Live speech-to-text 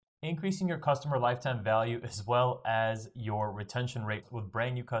Increasing your customer lifetime value as well as your retention rate with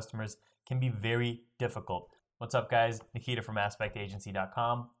brand new customers can be very difficult. What's up, guys? Nikita from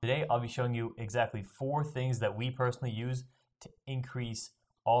aspectagency.com. Today, I'll be showing you exactly 4 things that we personally use to increase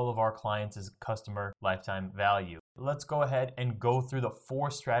all of our clients' customer lifetime value. Let's go ahead and go through the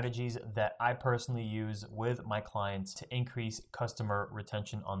 4 strategies that I personally use with my clients to increase customer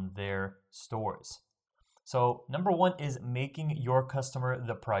retention on their stores. So number 1 is making your customer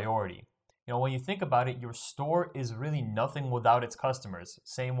the priority. You know, when you think about it, your store is really nothing without its customers,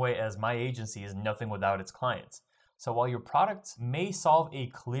 same way as my agency is nothing without its clients. So while your products may solve a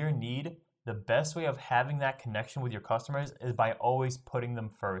clear need, the best way of having that connection with your customers is by always putting them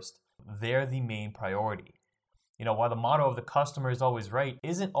first. They're the main priority. You know, while the motto of the customer is always right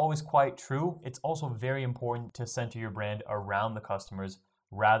isn't always quite true, it's also very important to center your brand around the customers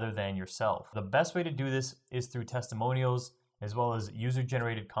rather than yourself. The best way to do this is through testimonials as well as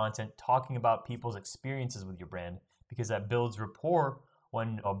user-generated content talking about people's experiences with your brand, because that builds rapport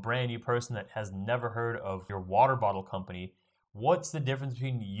when a brand new person that has never heard of your water bottle company, what's the difference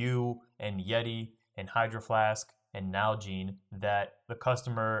between you and Yeti and Hydro Flask and Nalgene that the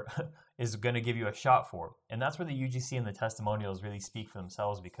customer is going to give you a shot for? And that's where the UGC and the testimonials really speak for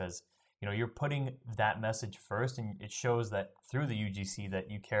themselves, because you know, you're putting that message first, and it shows that through the UGC that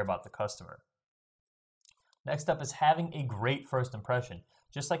you care about the customer. Next up is having a great first impression.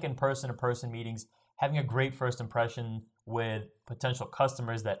 Just like in person-to-person meetings, having a great first impression with potential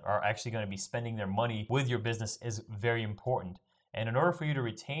customers that are actually going to be spending their money with your business is very important. And in order for you to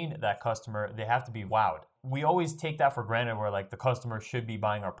retain that customer, they have to be wowed. We always take that for granted where like the customer should be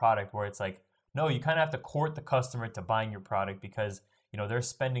buying our product, where it's like, no, you kind of have to court the customer to buying your product, because you know, they're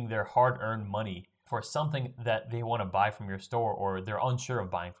spending their hard-earned money for something that they want to buy from your store, or they're unsure of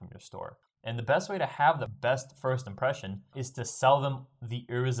buying from your store. And the best way to have the best first impression is to sell them the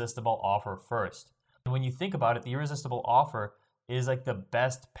irresistible offer first. And when you think about it, the irresistible offer is like the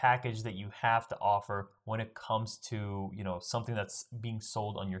best package that you have to offer when it comes to, you know, something that's being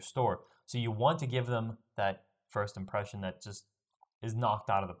sold on your store. So you want to give them that first impression that just is knocked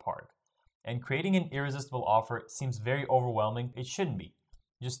out of the park. And creating an irresistible offer seems very overwhelming. It shouldn't be.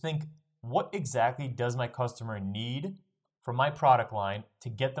 Just think, what exactly does my customer need from my product line to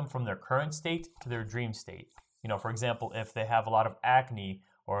get them from their current state to their dream state? You know, for example, if they have a lot of acne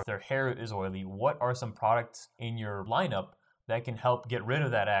or if their hair is oily, what are some products in your lineup that can help get rid of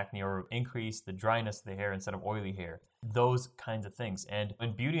that acne or increase the dryness of the hair instead of oily hair? Those kinds of things. And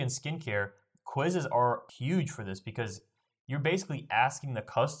in beauty and skincare, quizzes are huge for this, because you're basically asking the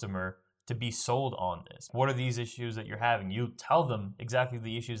customer to be sold on this. What are these issues that you're having? You tell them exactly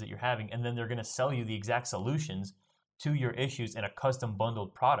the issues that you're having, and then they're going to sell you the exact solutions to your issues in a custom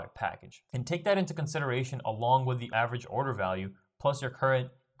bundled product package. And take that into consideration along with the average order value, plus your current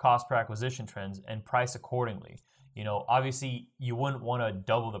cost per acquisition trends, and price accordingly. You know, obviously you wouldn't want to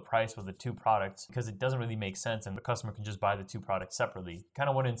double the price with the 2 products, because it doesn't really make sense and the customer can just buy the 2 products separately. You kind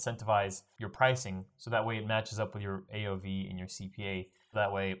of want to incentivize your pricing so that way it matches up with your AOV and your CPA.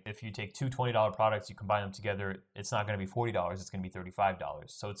 That way, if you take 2 $20 products, you combine them together, it's not going to be $40, it's going to be $35.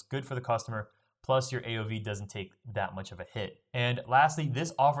 So it's good for the customer, plus your AOV doesn't take that much of a hit. And lastly,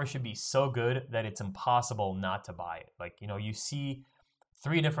 this offer should be so good that it's impossible not to buy it. Like, you know, you see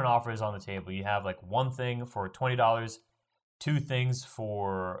 3 different offers on the table. You have like 1 thing for $20, 2 things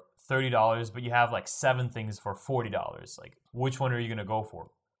for $30, but you have like 7 things for $40. Like, which one are you going to go for?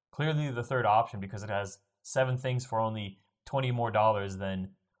 Clearly the third option, because it has 7 things for only $20 more than,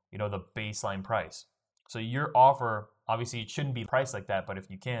 you know, the baseline price. So your offer, obviously it shouldn't be priced like that, but if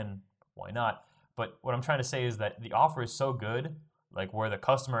you can, why not? But what I'm trying to say is that the offer is so good, like where the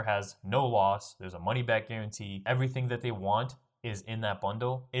customer has no loss, there's a money back guarantee, everything that they want is in that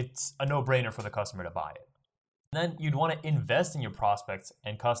bundle. It's a no-brainer for the customer to buy it. And then you'd want to invest in your prospects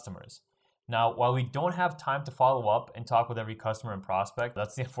and customers. Now, while we don't have time to follow up and talk with every customer and prospect,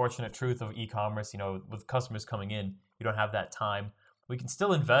 that's the unfortunate truth of e-commerce. You know, with customers coming in, you don't have that time. We can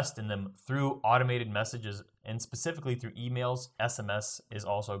still invest in them through automated messages, and specifically through emails. SMS is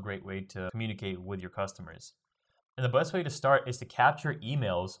also a great way to communicate with your customers. And the best way to start is to capture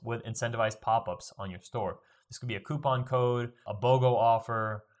emails with incentivized pop-ups on your store. This could be a coupon code, a BOGO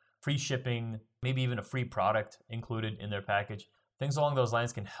offer, free shipping, maybe even a free product included in their package. Things along those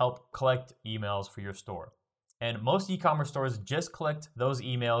lines can help collect emails for your store. And most e-commerce stores just collect those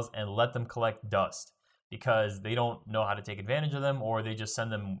emails and let them collect dust, because they don't know how to take advantage of them, or they just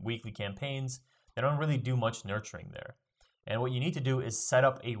send them weekly campaigns. They don't really do much nurturing there. And what you need to do is set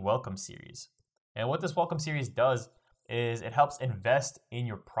up a welcome series. And what this welcome series does is it helps invest in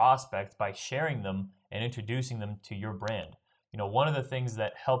your prospects by sharing them and introducing them to your brand. One of the things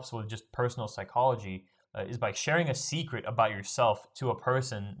that helps with just personal psychology is by sharing a secret about yourself to a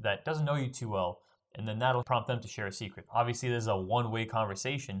person that doesn't know you too well, and then that'll prompt them to share a secret. Obviously, there's a one-way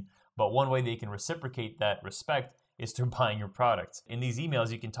conversation, but one way they can reciprocate that respect is through buying your products. In these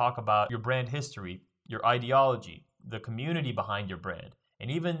emails, you can talk about your brand history, your ideology, the community behind your brand, and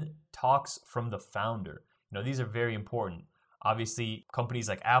even talks from the founder. These are very important. Obviously, companies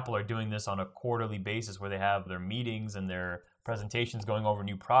like Apple are doing this on a quarterly basis where they have their meetings and their presentations going over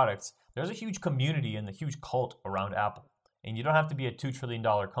new products. There's a huge community and a huge cult around Apple. And you don't have to be a $2 trillion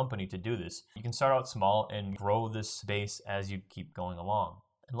company to do this. You can start out small and grow this base as you keep going along.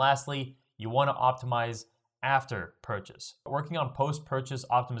 And lastly, you want to optimize after purchase. Working on post-purchase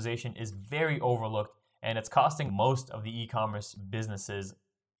optimization is very overlooked, and it's costing most of the e-commerce businesses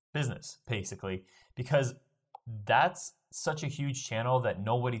business, basically, because that's such a huge channel that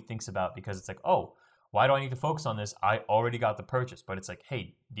nobody thinks about, because it's like, oh, why do I need to focus on this? I already got the purchase. But it's like,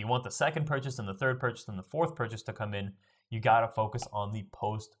 hey, do you want the second purchase and the third purchase and the fourth purchase to come in? You got to focus on the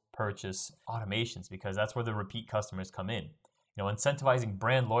post-purchase automations, because that's where the repeat customers come in. Incentivizing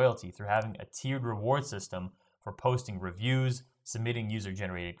brand loyalty through having a tiered reward system for posting reviews, submitting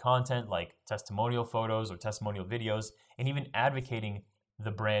user-generated content like testimonial photos or testimonial videos, and even advocating the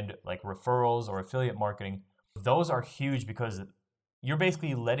brand like referrals or affiliate marketing. Those are huge, because you're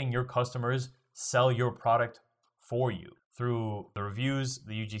basically letting your customers sell your product for you through the reviews,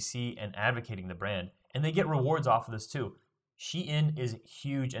 the UGC, and advocating the brand. And they get rewards off of this too. Shein is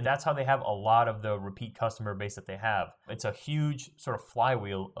huge, and that's how they have a lot of the repeat customer base that they have. It's a huge sort of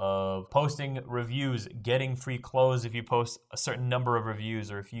flywheel of posting reviews, getting free clothes if you post a certain number of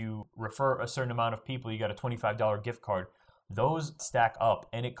reviews, or if you refer a certain amount of people, you got a $25 gift card. Those stack up,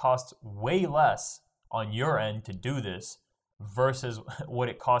 and it costs way less on your end to do this versus what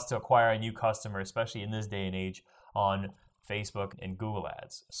it costs to acquire a new customer, especially in this day and age on Facebook and Google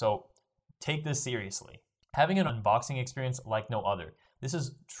Ads. So take this seriously. Having an unboxing experience like no other. This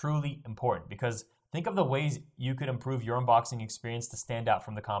is truly important, because think of the ways you could improve your unboxing experience to stand out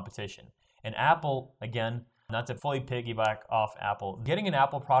from the competition. And Apple, again, not to fully piggyback off Apple, getting an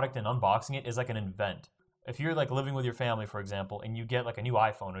Apple product and unboxing it is like an event. If you're like living with your family, for example, and you get like a new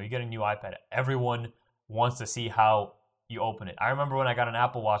iPhone or you get a new iPad, everyone wants to see how you open it. I remember when I got an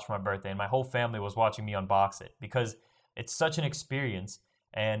Apple Watch for my birthday, and my whole family was watching me unbox it, because it's such an experience.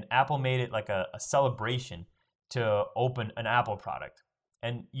 And Apple made it like a celebration to open an Apple product.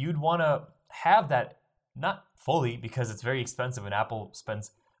 And you'd want to have that, not fully, because it's very expensive and Apple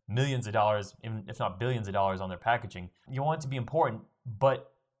spends millions of dollars, if not billions of dollars on their packaging. You want it to be important,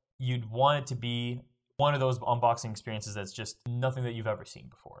 but you'd want it to be one of those unboxing experiences that's just nothing that you've ever seen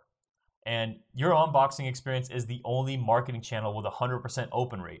before. And your unboxing experience is the only marketing channel with a 100%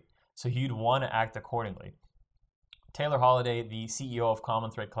 open rate. So you'd want to act accordingly. Taylor Holiday, the CEO of Common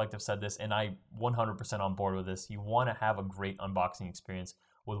Thread Collective, said this, and I 100% on board with this. You want to have a great unboxing experience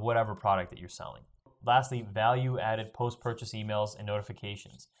with whatever product that you're selling. Lastly, value-added post-purchase emails and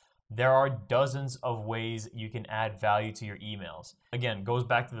notifications. There are dozens of ways you can add value to your emails. Again, goes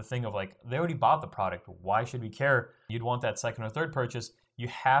back to the thing of like, they already bought the product. Why should we care? You'd want that second or third purchase. You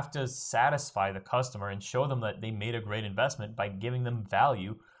have to satisfy the customer and show them that they made a great investment by giving them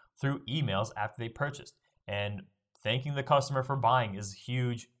value through emails after they purchased. And thanking the customer for buying is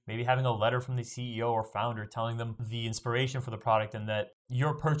huge. Maybe having a letter from the CEO or founder telling them the inspiration for the product and that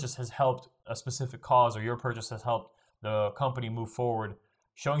your purchase has helped a specific cause, or your purchase has helped the company move forward.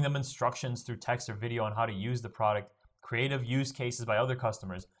 Showing them instructions through text or video on how to use the product, creative use cases by other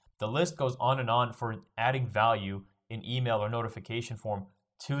customers. The list goes on and on for adding value in email or notification form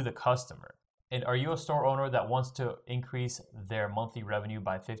to the customer. And are you a store owner that wants to increase their monthly revenue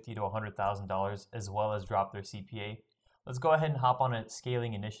by $50,000 to $100,000 as well as drop their CPA? Let's go ahead and hop on a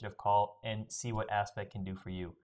scaling initiative call and see what Aspect can do for you.